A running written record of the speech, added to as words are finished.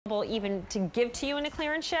available even to give to you in a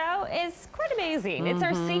clearance show is quite amazing. It's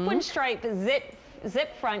our sequin stripe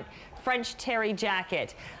zip front French terry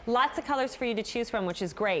jacket. Lots of colors for you to choose from, which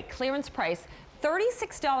is great. Clearance price,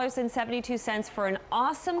 $36.72 for an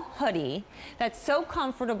awesome hoodie that's so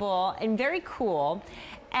comfortable and very cool.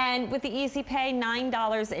 And with the easy pay,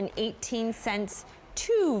 $9.18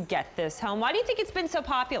 to get this home. Why do you think it's been so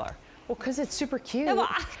popular? Well, because it's super cute. No, well,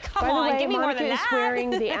 come on, give me more than that. Monica is wearing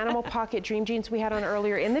the Animal Pocket Dream Jeans we had on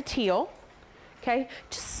earlier in the teal. Okay,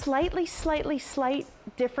 just slight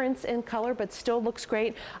difference in color, but still looks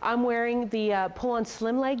great. I'm wearing the pull-on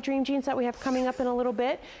slim leg Dream Jeans that we have coming up in a little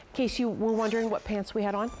bit, in case you were wondering what pants we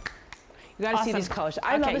had on. You gotta see these colors.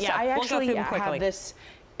 I love this. I actually have this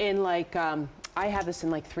in like, I have this in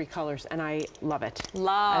like 3 colors, and I love it.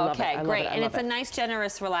 Okay, great. And it's a nice,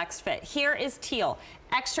 generous, relaxed fit. Here is teal.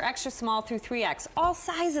 Extra, extra small through 3X. All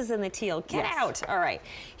sizes in the teal. Get out. All right.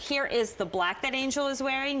 Here is the black that Angel is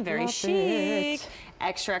wearing. Very chic.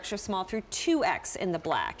 Extra, extra small through 2X in the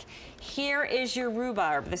black. Here is your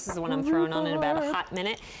rhubarb. This is the one I'm throwing on in about a hot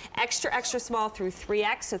minute. Extra, extra small through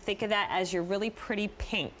 3X. So think of that as your really pretty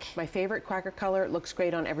pink. My favorite Quacker color. It looks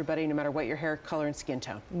great on everybody, no matter what your hair color and skin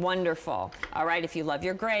tone. Wonderful. All right. If you love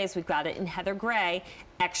your grays, we've got it in heather gray.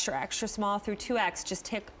 Extra, extra small through 2X. Just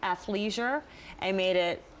took athleisure and made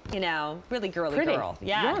it, you know, really girly girl.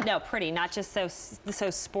 Yeah, no, pretty, not just so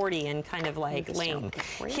sporty and kind of like lame.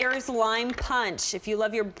 Here's lime punch. If you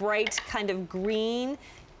love your bright kind of green,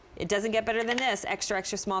 it doesn't get better than this. Extra,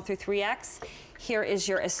 extra small through 3X. Here is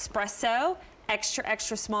your espresso. Extra,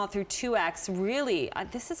 extra small through 2X. Really,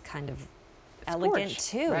 this is kind of elegant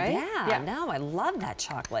too, right? Yeah, no, I love that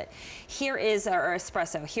chocolate. Here is our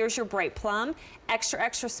espresso. Here's your bright plum, extra,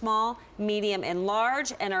 extra small, medium, and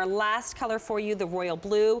large. And our last color for you, the royal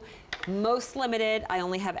blue, most limited. I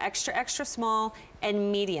only have extra, extra small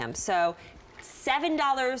and medium. So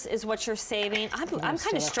 $7 is what you're saving. I'm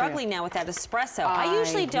kind of struggling now with that espresso. I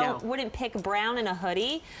usually wouldn't pick brown in a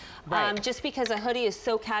hoodie. Just because a hoodie is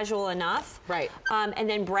so casual enough. And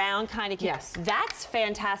then brown kind of that's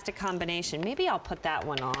fantastic combination. Maybe I'll put that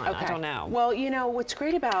one on. I don't know. Well, you know, what's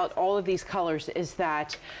great about all of these colors is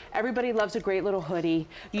that everybody loves a great little hoodie.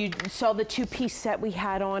 You saw the 2-piece set we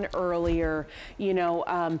had on earlier. You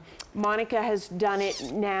know, Monica has done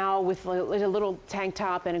it now with a little tank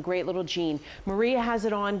top and a great little jean. Maria has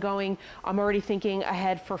it on going, I'm already thinking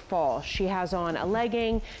ahead for fall. She has on a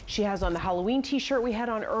legging. She has on the Halloween t-shirt we had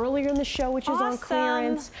on earlier in the show, which is on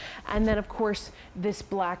clearance. And then of course this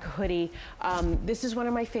black hoodie. This is one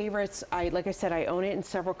of my favorites. Like I said, I own it in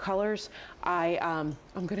several colors. I'm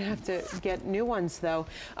gonna have to get new ones though,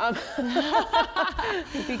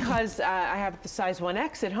 because I have the size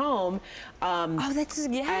 1X at home. Oh, that's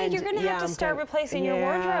you're gonna have to start replacing your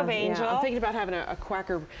wardrobe, Angel. I'm thinking about having a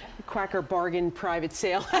Quacker bargain private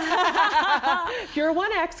sale. If you're a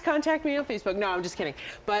 1X, contact me on Facebook. No, I'm just kidding.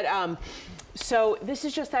 But so this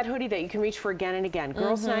is just that hoodie that you can reach for again and again.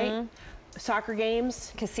 Girls' night, soccer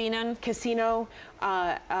games, casino,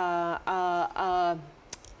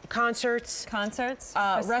 concerts,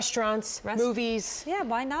 restaurants, movies. Yeah,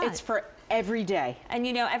 why not? It's for every day. And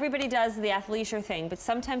you know, everybody does the athleisure thing, but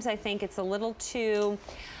sometimes I think it's a little too,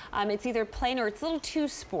 it's either plain or it's a little too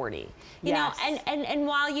sporty. You know, and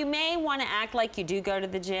while you may want to act like you do go to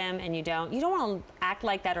the gym and you don't want to act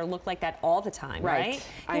like that or look like that all the time, right?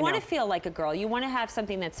 You want to feel like a girl. You want to have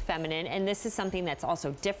something that's feminine, and this is something that's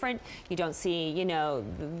also different. You don't see, you know,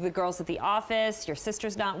 the girls at the office, your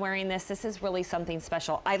sister's not wearing this. This is really something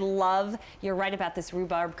special. I love, you're right about this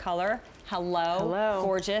rhubarb color. Hello.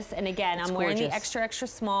 Gorgeous. And again, I'm wearing the extra, extra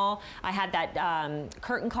small. I had that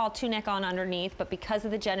curtain call tunic on underneath, but because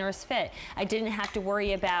of the generous fit, I didn't have to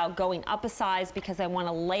worry about going up a size because I want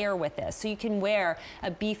to layer with this. So you can wear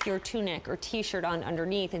a beefier tunic or t-shirt on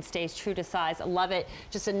underneath and stays true to size. I love it.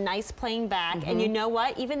 Just a nice plain back. And you know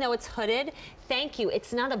what? Even though it's hooded, thank you.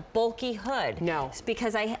 It's not a bulky hood. No. It's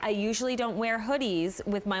because I usually don't wear hoodies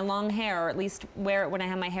with my long hair, or at least wear it when I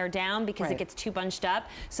have my hair down because it gets too bunched up.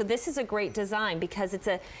 So this is a great design because it's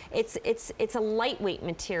a lightweight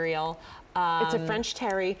material. It's a French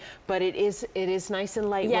terry, but it is nice and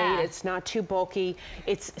lightweight. It's not too bulky.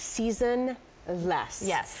 It's seasonless.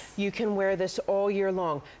 Yes. You can wear this all year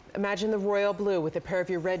long. Imagine the royal blue with a pair of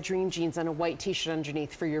your red Dream Jeans and a white t-shirt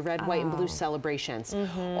underneath for your red, white, and blue celebrations.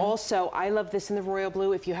 Also, I love this in the royal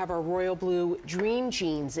blue. If you have our royal blue Dream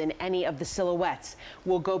Jeans in any of the silhouettes,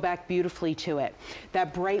 we'll go back beautifully to it.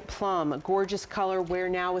 That bright plum, a gorgeous color, wear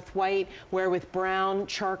now with white, wear with brown,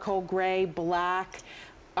 charcoal gray, black,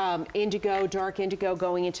 indigo, dark indigo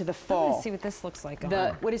going into the fall. Let's see what this looks like.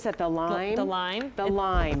 What is that, the lime? The lime? The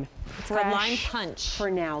lime. It's called Lime Punch.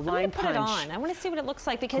 For now, Lime Punch. I'm gonna put it on. I want to see what it looks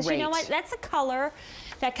like because Great. you know what? That's a color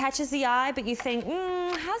that catches the eye, but you think,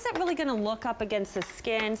 how's that really gonna look up against the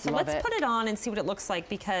skin? So let's put it on and see what it looks like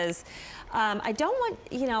because I don't want,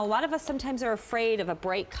 you know, a lot of us sometimes are afraid of a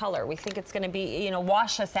bright color. We think it's gonna be, you know,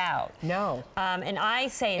 wash us out. No. And I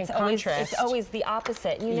say it's always the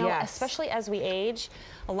opposite. You know, especially as we age,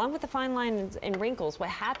 along with the fine lines and wrinkles, what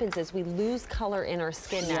happens is we lose color in our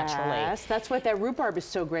skin naturally. Yes, that's what that rhubarb is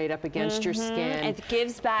so great up against your skin. It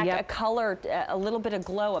gives back a color, a little bit of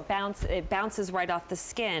glow. It bounces right off the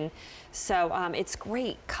skin. So it's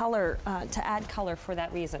great color to add color for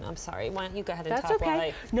that reason. I'm sorry. Why don't you go ahead and talk while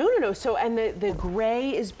I... No. So, and the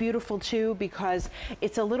gray is beautiful too because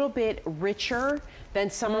it's a little bit richer than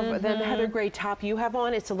some of the heather gray top you have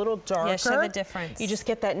on. It's a little darker. Yeah, show the difference. You just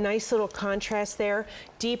get that nice little contrast there,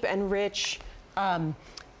 deep and rich. You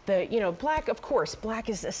know, black, of course, black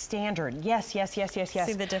is a standard. Yes.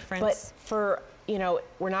 See the difference. But for, you know,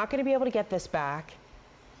 we're not going to be able to get this back.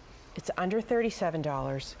 It's under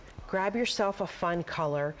 $37. Grab yourself a fun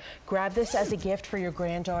color. Grab this as a gift for your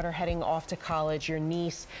granddaughter heading off to college, your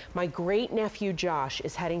niece. My great nephew Josh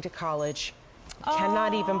is heading to college.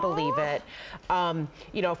 Cannot even believe it.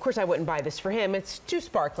 You know, of course I wouldn't buy this for him. It's too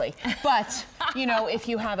sparkly. But, you know, if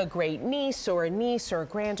you have a great niece or a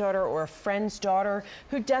granddaughter or a friend's daughter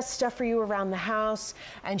who does stuff for you around the house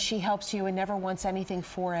and she helps you and never wants anything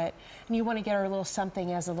for it, and you want to get her a little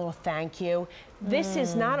something as a little thank you, this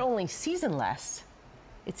is not only seasonless,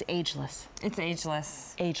 it's ageless. It's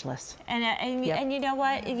ageless. Ageless. And you know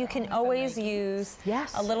what? You can always use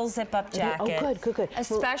a little zip-up jacket. Oh, good.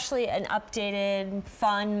 Especially an updated,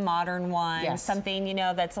 fun, modern one. Yes. Something, you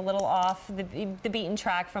know, that's a little off the beaten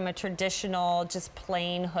track from a traditional, just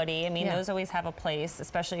plain hoodie. I mean, those always have a place,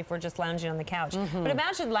 especially if we're just lounging on the couch. But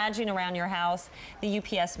imagine lounging around your house, the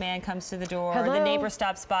UPS man comes to the door, the neighbor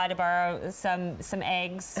stops by to borrow some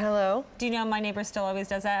eggs. Hello. Do you know my neighbor still always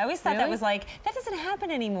does that? I always thought that was like, that doesn't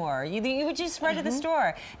happen anymore. You would just run to the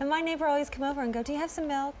store. And my neighbor always come over and go, do you have some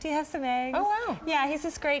milk? Do you have some eggs? Oh, wow. Yeah, he's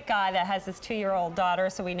this great guy that has this 2-year-old daughter,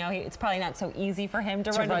 so we know it's probably not so easy for him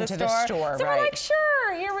to run to the store. So we're like,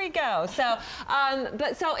 sure, here we go. So,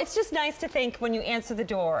 so it's just nice to think when you answer the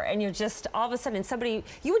door and you're just, all of a sudden somebody,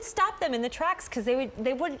 you would stop them in the tracks because they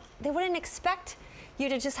wouldn't expect you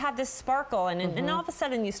to just have this sparkle and all of a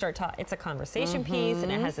sudden you start talking. It's a conversation piece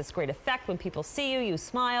and it has this great effect when people see you, you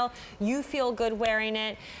smile, you feel good wearing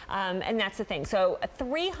it, and that's the thing. So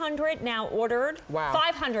 300 now ordered. Wow.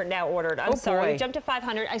 500 now ordered. I'm sorry, we jumped to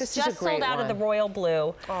 500. I just sold out of the royal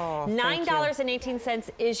blue. Oh, $9.18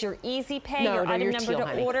 is your easy pay, your item number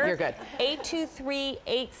to order. You're good.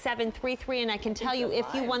 823-8733, and I can tell you if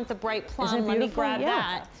you want the bright plum, let me grab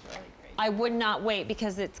that. I would not wait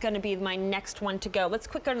because it's going to be my next one to go. Let's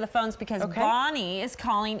quick go to the phones because Bonnie is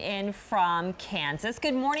calling in from Kansas.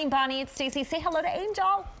 Good morning, Bonnie. It's Stacey. Say hello to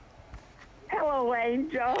Angel. Hello,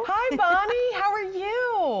 Angel. Hi, Bonnie. How are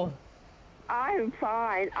you? I'm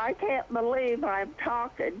fine. I can't believe I'm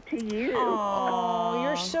talking to you. Oh,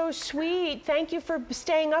 you're so sweet. Thank you for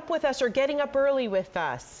staying up with us or getting up early with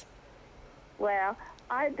us. Well,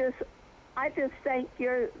 I just think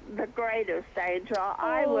you're the greatest, Angel.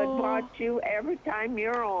 I would watch you every time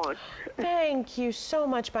you're on. Thank you so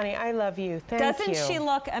much, Bonnie. I love you. Thank you. Doesn't she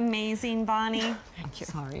look amazing, Bonnie? Thank you.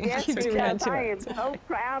 Sorry. Yes, because I am so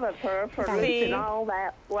proud of her for losing all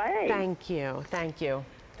that weight. Thank you. Thank you.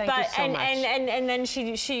 Thank you so much. And then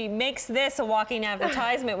she makes this a walking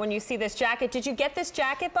advertisement when you see this jacket. Did you get this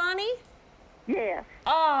jacket, Bonnie? Yes.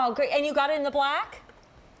 Oh, great. And you got it in the black?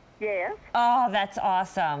 Yes. Oh, that's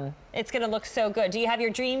awesome. It's going to look so good. Do you have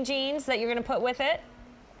your dream jeans that you're going to put with it?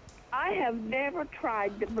 I have never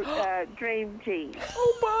tried the dream jeans.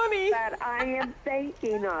 Oh, Bonnie. But I am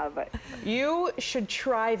thinking of it. You should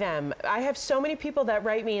try them. I have so many people that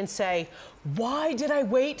write me and say, why did I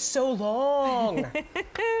wait so long?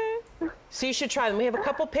 So you should try them. We have a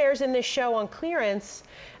couple pairs in this show on clearance.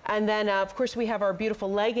 And then, of course, we have our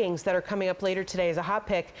beautiful leggings that are coming up later today as a hot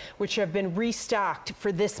pick, which have been restocked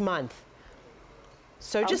for this month.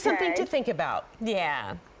 So just something to think about.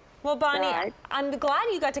 Yeah. Well, Bonnie, I'm glad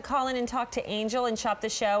you got to call in and talk to Angel and shop the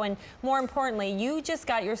show. And more importantly, you just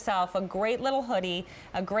got yourself a great little hoodie,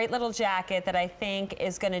 a great little jacket that I think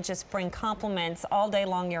is going to just bring compliments all day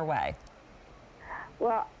long your way.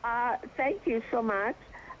 Well, thank you so much.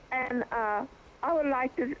 And I would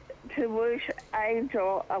like to wish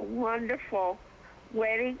Angel a wonderful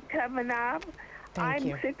wedding coming up.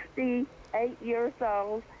 I'm 68 years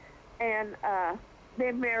old and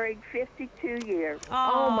been married 52 years.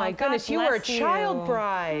 Oh my goodness, you were a child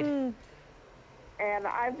bride. And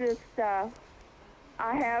I just,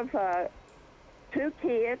 I have 2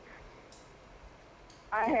 kids,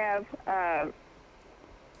 I have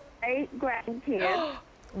 8 grandkids.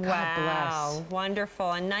 Wow,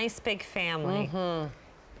 wonderful. A nice big family. Mm-hmm.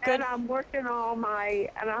 Good. And I'm working on my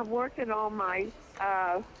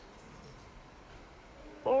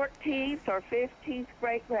 14th or 15th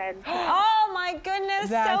great grandchild. Oh my goodness, so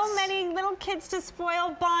That's many little kids to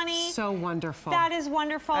spoil, Bonnie. so wonderful. That is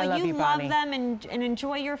wonderful. I love you, love Bonnie. them and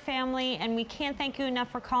enjoy your family, and we can't thank you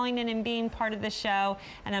enough for calling in and being part of the show,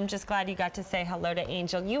 and I'm just glad you got to say hello to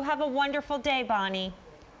Angel. You have a wonderful day, Bonnie.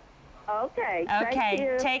 Okay. Okay, Thank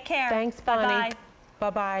you. take care. Thanks, Bonnie.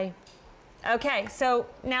 Bye-bye. Bye-bye. Okay, so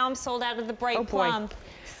now I'm sold out of the bright Oh, boy. plum.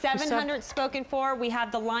 700 spoken for. We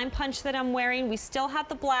have the lime punch that I'm wearing. We still have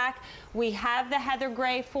the black. We have the heather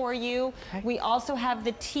gray for you. Okay. We also have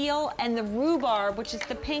the teal and the rhubarb, which is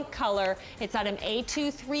the pink color. It's item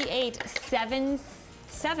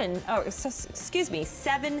A238777. Excuse me,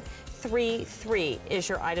 733 is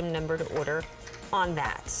your item number to order on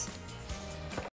that.